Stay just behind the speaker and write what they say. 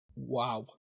Wow.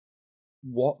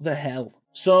 What the hell?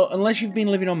 So, unless you've been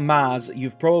living on Mars,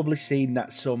 you've probably seen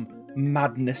that some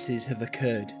madnesses have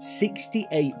occurred.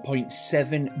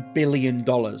 $68.7 billion.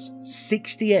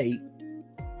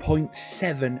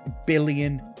 $68.7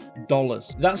 billion.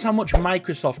 That's how much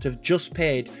Microsoft have just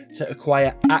paid to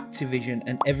acquire Activision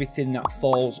and everything that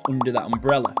falls under that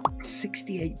umbrella.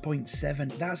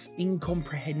 68.7, that's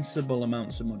incomprehensible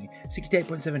amounts of money.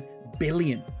 68.7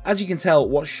 billion. As you can tell,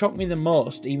 what shocked me the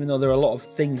most, even though there are a lot of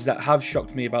things that have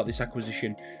shocked me about this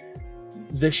acquisition,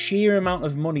 the sheer amount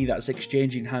of money that's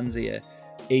exchanging hands here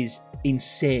is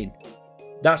insane.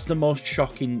 That's the most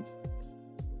shocking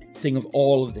thing of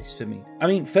all of this for me. I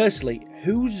mean, firstly,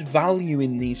 who's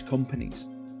valuing these companies?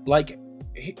 Like,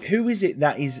 who is it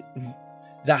that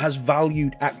has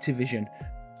valued Activision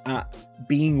at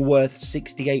being worth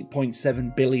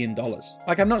 $68.7 billion?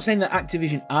 Like, I'm not saying that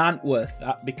Activision aren't worth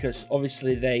that, because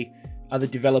obviously they are the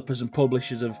developers and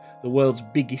publishers of the world's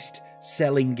biggest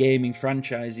selling gaming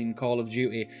franchise in Call of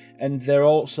Duty, and they're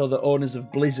also the owners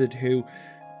of Blizzard, who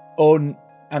own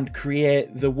and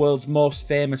create the world's most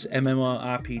famous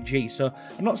MMORPG. So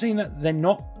I'm not saying that they're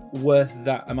not worth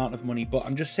that amount of money, but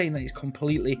I'm just saying that it's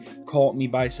completely caught me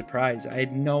by surprise. I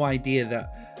had no idea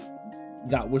that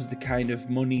that was the kind of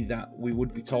money that we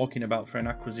would be talking about for an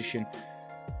acquisition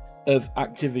of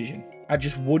Activision. I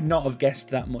just would not have guessed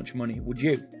that much money, would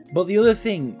you? But the other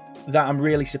thing that I'm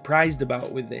really surprised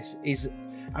about with this is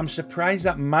I'm surprised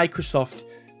that Microsoft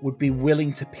would be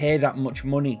willing to pay that much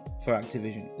money for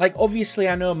Activision. Like, obviously,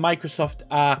 I know Microsoft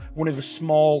are one of a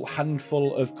small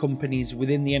handful of companies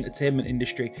within the entertainment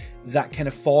industry that can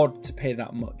afford to pay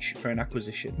that much for an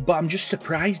acquisition. But I'm just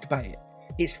surprised by it.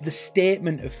 It's the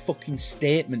statement of fucking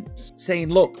statements, saying,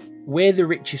 look, we're the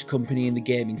richest company in the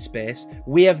gaming space,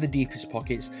 we have the deepest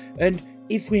pockets, and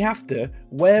if we have to,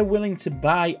 we're willing to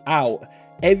buy out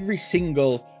every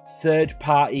single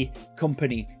third-party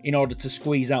company in order to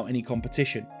squeeze out any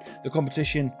competition. The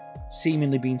competition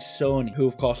seemingly being Sony, who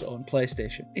of course own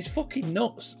PlayStation. It's fucking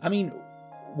nuts. I mean,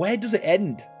 where does it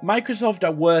end? Microsoft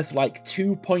are worth like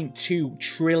 $2.2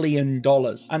 trillion, and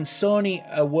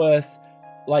Sony are worth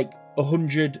like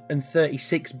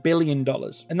 $136 billion.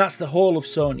 And that's the whole of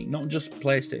Sony, not just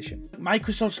PlayStation.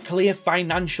 Microsoft's clear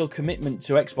financial commitment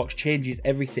to Xbox changes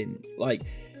everything. Like,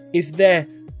 if they're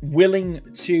willing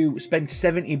to spend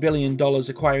 $70 billion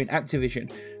acquiring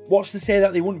Activision, what's to say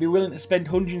that they wouldn't be willing to spend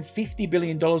 $150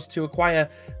 billion to acquire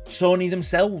Sony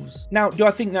themselves? Now, do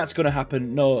I think that's going to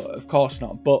happen? No, of course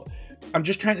not. But I'm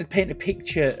just trying to paint a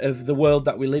picture of the world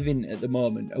that we live in at the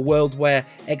moment. A world where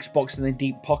Xbox and their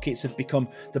deep pockets have become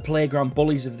the playground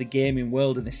bullies of the gaming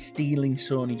world, and they're stealing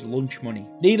Sony's lunch money.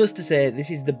 Needless to say, this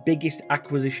is the biggest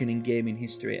acquisition in gaming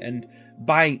history, and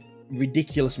by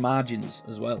ridiculous margins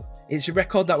as well. It's a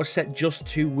record that was set just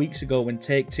 2 weeks ago when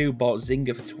Take-Two bought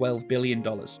Zynga for $12 billion.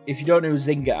 If you don't know who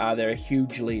Zynga are, they're a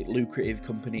hugely lucrative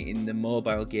company in the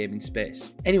mobile gaming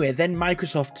space. Anyway, then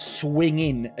Microsoft swing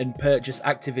in and purchase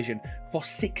Activision for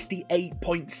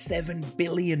 $68.7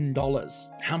 billion.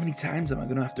 How many times am I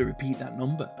going to have to repeat that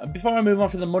number? And before I move on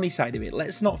from the money side of it,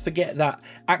 let's not forget that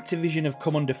Activision have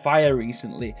come under fire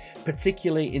recently,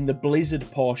 particularly in the Blizzard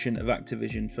portion of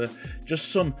Activision, for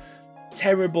just some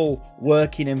terrible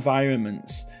working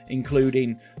environments,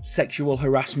 including sexual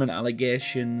harassment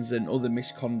allegations and other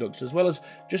misconducts, as well as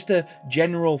just a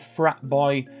general frat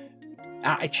boy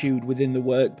attitude within the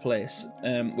workplace,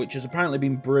 which has apparently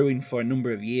been brewing for a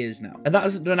number of years now. And that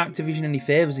hasn't done Activision any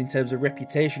favours in terms of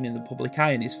reputation in the public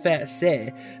eye, and it's fair to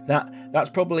say that that's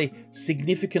probably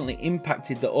significantly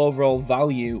impacted the overall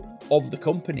value of the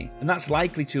company, and that's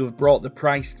likely to have brought the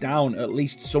price down at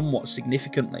least somewhat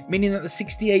significantly, meaning that the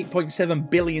 $68.7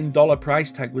 billion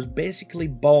price tag was basically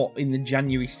bought in the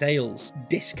January sales,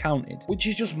 discounted, which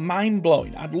is just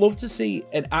mind-blowing. I'd love to see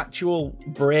an actual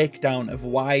breakdown of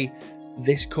why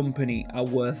this company are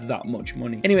worth that much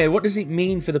money. Anyway, what does it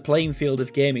mean for the playing field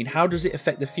of gaming? How does it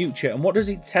affect the future? And what does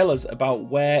it tell us about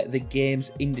where the games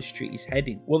industry is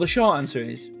heading? Well, the short answer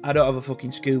is, I don't have a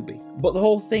fucking Scooby. But the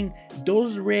whole thing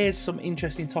does raise some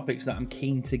interesting topics that I'm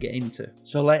keen to get into.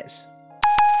 So let's.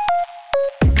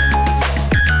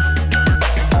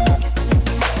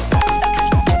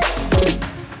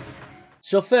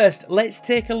 So first, let's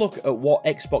take a look at what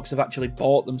Xbox have actually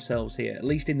bought themselves here, at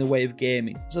least in the way of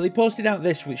gaming. So they posted out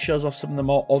this, which shows off some of the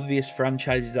more obvious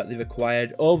franchises that they've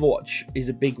acquired. Overwatch is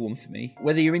a big one for me.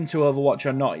 Whether you're into Overwatch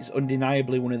or not, it's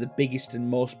undeniably one of the biggest and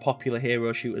most popular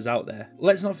hero shooters out there.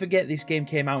 Let's not forget this game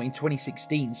came out in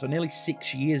 2016, so nearly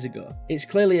 6 years ago. It's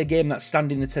clearly a game that's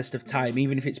standing the test of time,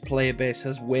 even if its player base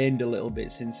has waned a little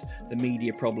bit since the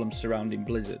media problems surrounding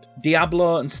Blizzard.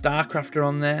 Diablo and StarCraft are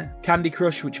on there. Candy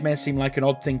Crush, which may seem like an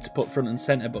odd thing to put front and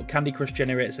centre, but Candy Crush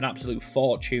generates an absolute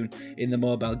fortune in the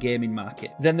mobile gaming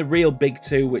market. Then the real big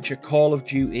two, which are Call of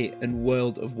Duty and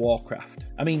World of Warcraft.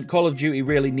 I mean, Call of Duty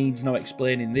really needs no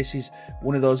explaining. This is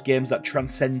one of those games that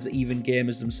transcends even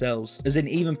gamers themselves. As in,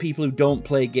 even people who don't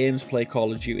play games play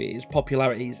Call of Duty. Its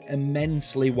popularity is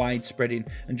immensely widespreading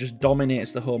and just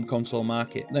dominates the home console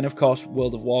market. Then of course,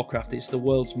 World of Warcraft. It's the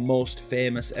world's most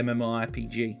famous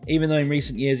MMORPG. Even though in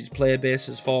recent years its player base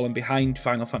has fallen behind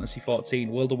Final Fantasy XIV,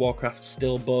 World of Warcraft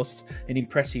still boasts an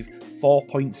impressive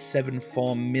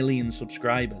 4.74 million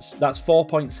subscribers. That's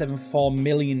 4.74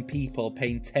 million people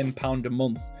paying £10 a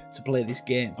month to play this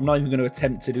game. I'm not even going to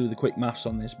attempt to do the quick maths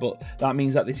on this, but that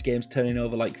means that this game's turning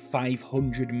over like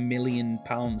 £500 million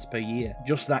per year.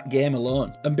 Just that game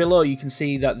alone. And below you can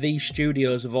see that these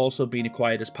studios have also been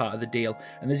acquired as part of the deal,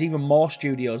 and there's even more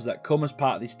studios that come as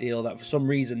part of this deal that for some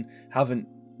reason haven't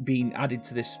been added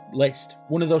to this list.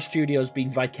 One of those studios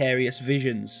being Vicarious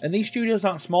Visions. And these studios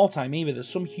aren't small time either. There's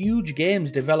some huge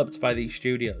games developed by these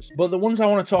studios. But the ones I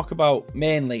want to talk about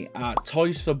mainly are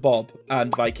Toys for Bob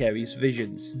and Vicarious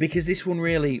Visions, because this one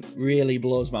really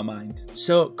blows my mind.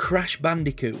 So Crash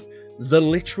Bandicoot, the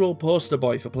literal poster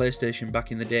boy for PlayStation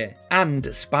back in the day, and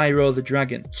Spyro the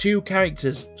Dragon. Two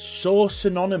characters so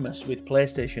synonymous with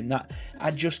PlayStation that I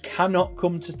just cannot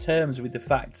come to terms with the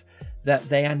fact that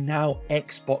they are now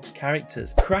Xbox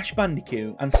characters. Crash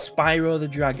Bandicoot and Spyro the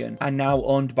Dragon are now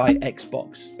owned by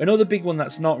Xbox. Another big one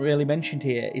that's not really mentioned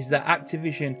here is that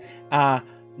Activision are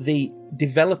the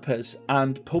developers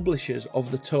and publishers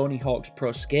of the Tony Hawk's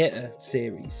Pro Skater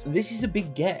series. This is a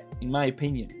big get, in my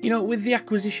opinion. You know, with the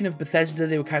acquisition of Bethesda,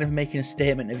 they were kind of making a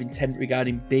statement of intent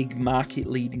regarding big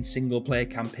market-leading single-player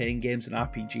campaign games and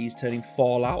RPGs, turning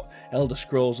Fallout, Elder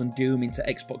Scrolls and Doom into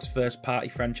Xbox first-party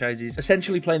franchises,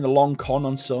 essentially playing the long con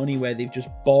on Sony, where they've just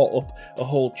bought up a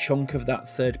whole chunk of that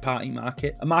third-party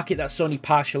market, a market that Sony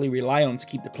partially rely on to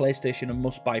keep the PlayStation a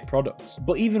must-buy product.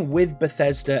 But even with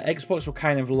Bethesda, Xbox were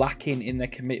kind of lacking in their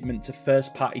commitment to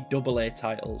first-party AA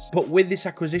titles. But with this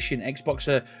acquisition, Xbox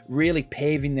are really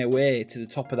paving their way to the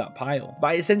top of that pile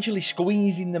by essentially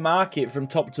squeezing the market from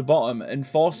top to bottom and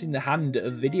forcing the hand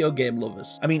of video game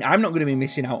lovers. I mean, I'm not going to be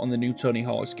missing out on the new Tony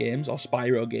Hawk's games or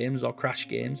Spyro games or Crash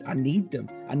games. I need them.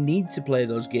 I need to play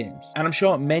those games. And I'm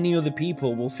sure many other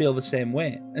people will feel the same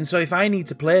way. And so if I need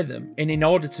to play them, and in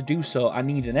order to do so I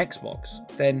need an Xbox,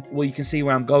 then, well, you can see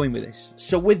where I'm going with this.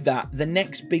 So with that, the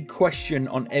next big question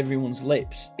on everyone's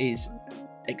lips is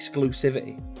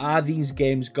exclusivity. Are these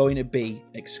games going to be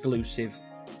exclusive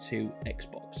to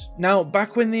Xbox? Now,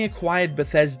 back when they acquired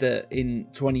Bethesda in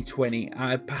 2020,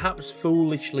 I perhaps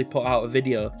foolishly put out a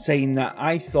video saying that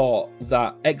I thought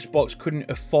that Xbox couldn't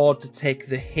afford to take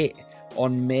the hit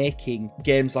on making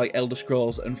games like Elder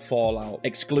Scrolls and Fallout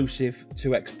exclusive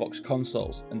to Xbox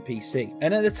consoles and PC.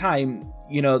 And at the time,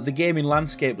 you know, the gaming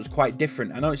landscape was quite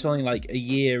different. I know it's only like a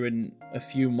year and a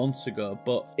few months ago,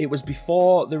 but it was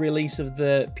before the release of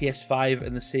the PS5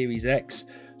 and the Series X.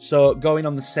 So going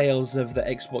on the sales of the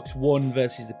Xbox One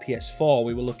versus the PS4,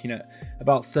 we were looking at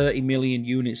about 30 million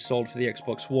units sold for the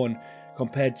Xbox One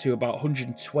compared to about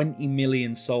 120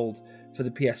 million sold for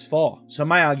the PS4. So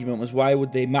my argument was, why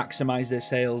would they maximize their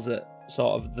sales at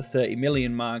sort of the 30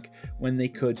 million mark when they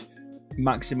could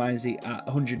maximize it at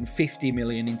 150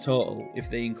 million in total if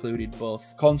they included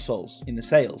both consoles in the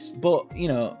sales? But, you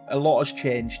know, a lot has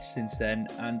changed since then,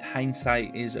 and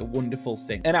hindsight is a wonderful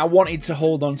thing. And I wanted to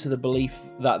hold on to the belief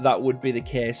that that would be the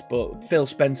case, but Phil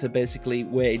Spencer basically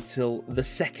waited till the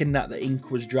second that the ink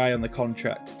was dry on the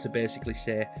contract to basically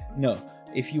say, no,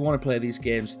 if you want to play these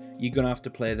games, you're going to have to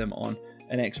play them on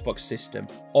an Xbox system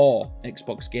or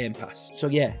Xbox Game Pass. So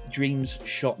yeah, dreams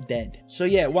shot dead. So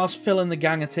yeah, whilst Phil and the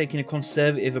gang are taking a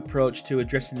conservative approach to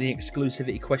addressing the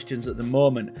exclusivity questions at the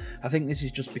moment, I think this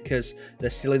is just because they're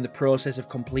still in the process of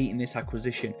completing this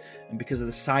acquisition, and because of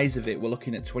the size of it, we're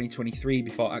looking at 2023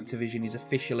 before Activision is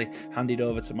officially handed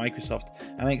over to Microsoft.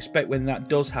 And I expect when that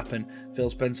does happen, Phil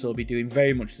Spencer will be doing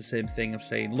very much the same thing of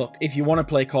saying, look, if you want to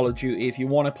play Call of Duty, if you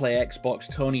want to play Xbox,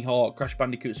 Tony Hawk, Crash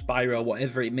Bandicoot, Spyro,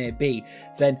 whatever it may be,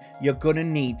 then you're gonna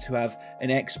need to have an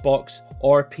Xbox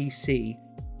or a PC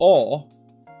or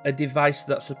a device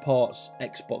that supports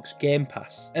Xbox Game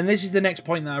Pass. And this is the next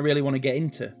point that I really want to get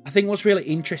into. I think what's really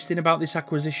interesting about this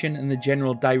acquisition and the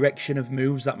general direction of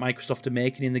moves that Microsoft are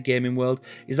making in the gaming world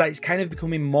is that it's kind of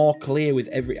becoming more clear with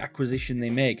every acquisition they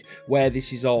make where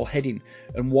this is all heading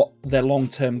and what their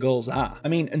long-term goals are. I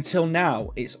mean, until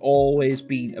now, it's always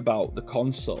been about the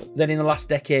console. Then in the last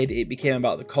decade, it became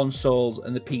about the consoles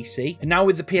and the PC. And now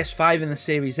with the PS5 and the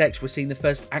Series X, we're seeing the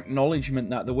first acknowledgement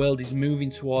that the world is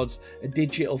moving towards a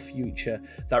digital digital future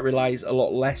that relies a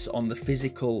lot less on the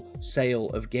physical sale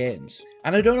of games.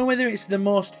 And I don't know whether it's the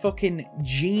most fucking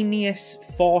genius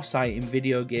foresight in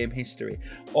video game history,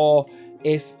 or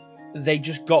if they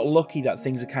just got lucky that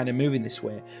things are kind of moving this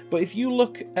way. But if you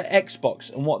look at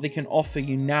Xbox and what they can offer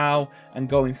you now and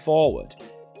going forward,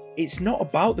 it's not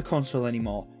about the console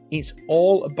anymore. It's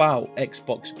all about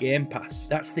Xbox Game Pass.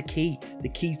 That's the key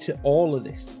to all of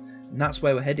this. And that's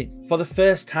where we're heading. For the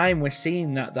first time, we're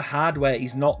seeing that the hardware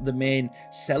is not the main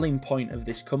selling point of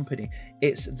this company.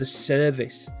 It's the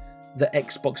service, the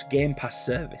Xbox Game Pass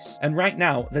service. And right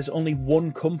now, there's only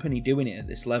one company doing it at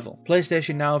this level.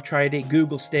 PlayStation Now have tried it,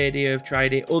 Google Stadia have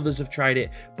tried it, others have tried it,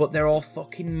 but they're all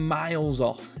fucking miles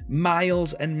off.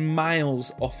 Miles and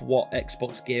miles off what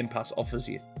Xbox Game Pass offers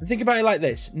you. And think about it like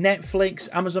this: Netflix,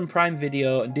 Amazon Prime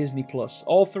Video, and Disney Plus,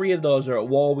 all three of those are at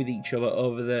war with each other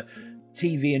over the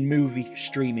TV and movie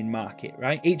streaming market,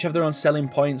 right? Each have their own selling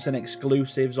points and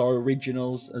exclusives, or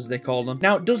originals as they call them.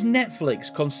 Now, does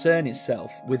Netflix concern itself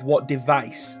with what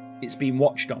device it's being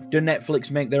watched on? Do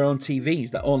Netflix make their own TVs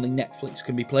that only Netflix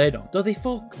can be played on? Do they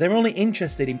fuck? They're only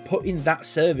interested in putting that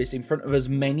service in front of as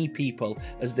many people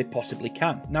as they possibly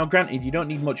can. Now, granted, you don't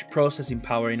need much processing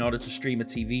power in order to stream a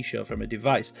TV show from a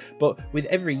device, but with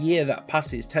every year that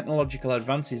passes, technological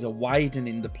advances are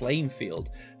widening the playing field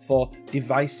for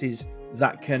devices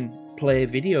that can play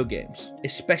video games,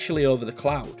 especially over the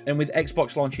cloud. And with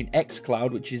Xbox launching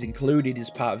xCloud, which is included as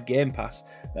part of Game Pass,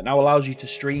 that now allows you to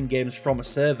stream games from a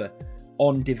server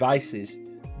on devices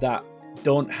that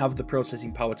don't have the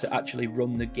processing power to actually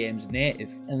run the games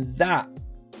native. And that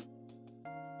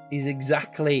is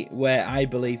exactly where I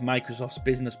believe Microsoft's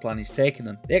business plan is taking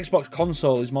them. The Xbox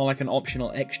console is more like an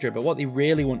optional extra, but what they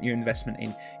really want your investment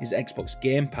in is Xbox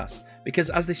Game Pass, because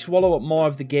as they swallow up more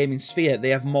of the gaming sphere, they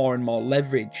have more and more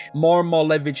leverage. More and more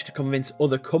leverage to convince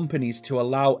other companies to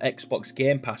allow Xbox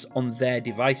Game Pass on their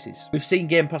devices. We've seen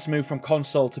Game Pass move from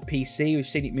console to PC, we've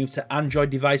seen it move to Android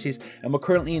devices, and we're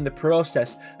currently in the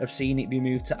process of seeing it be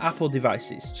moved to Apple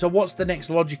devices. So what's the next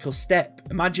logical step?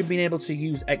 Imagine being able to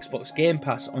use Xbox Game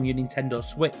Pass on your Nintendo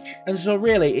Switch. And so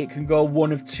really it can go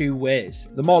one of two ways.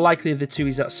 The more likely of the two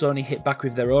is that Sony hit back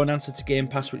with their own answer to Game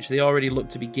Pass, which they already look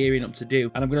to be gearing up to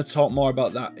do, and I'm going to talk more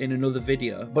about that in another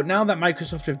video. But now that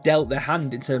Microsoft have dealt their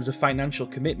hand in terms of financial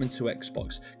commitment to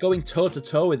Xbox, going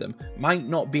toe-to-toe with them might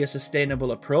not be a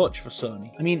sustainable approach for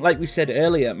Sony. I mean, like we said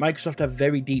earlier, Microsoft have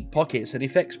very deep pockets, and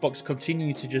if Xbox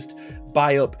continue to just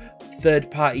buy up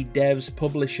third-party devs,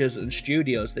 publishers and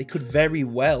studios, they could very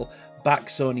well back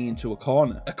Sony into a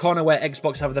corner where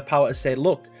Xbox have the power to say,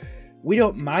 look, we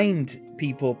don't mind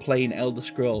people playing Elder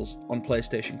Scrolls on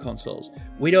PlayStation consoles.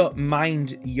 We don't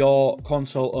mind your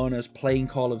console owners playing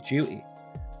Call of Duty,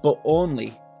 but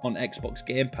only on Xbox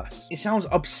Game Pass. It sounds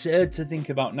absurd to think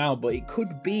about now, but it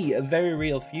could be a very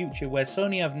real future where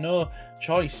Sony have no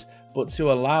choice but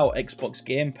to allow Xbox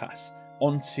Game Pass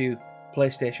onto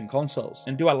PlayStation consoles.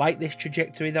 And do I like this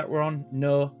trajectory that we're on?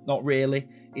 No, not really.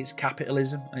 It's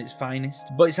capitalism at its finest.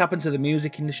 But it's happened to the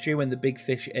music industry when the big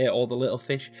fish ate all the little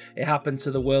fish. It happened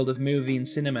to the world of movie and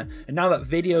cinema. And now that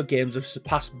video games have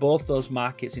surpassed both those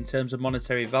markets in terms of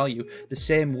monetary value, the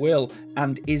same will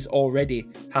and is already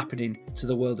happening to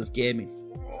the world of gaming.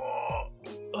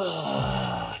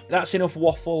 That's enough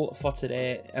waffle for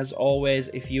today. As always,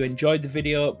 if you enjoyed the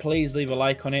video, please leave a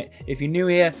like on it. If you're new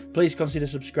here, please consider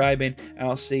subscribing, and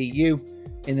I'll see you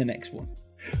in the next one.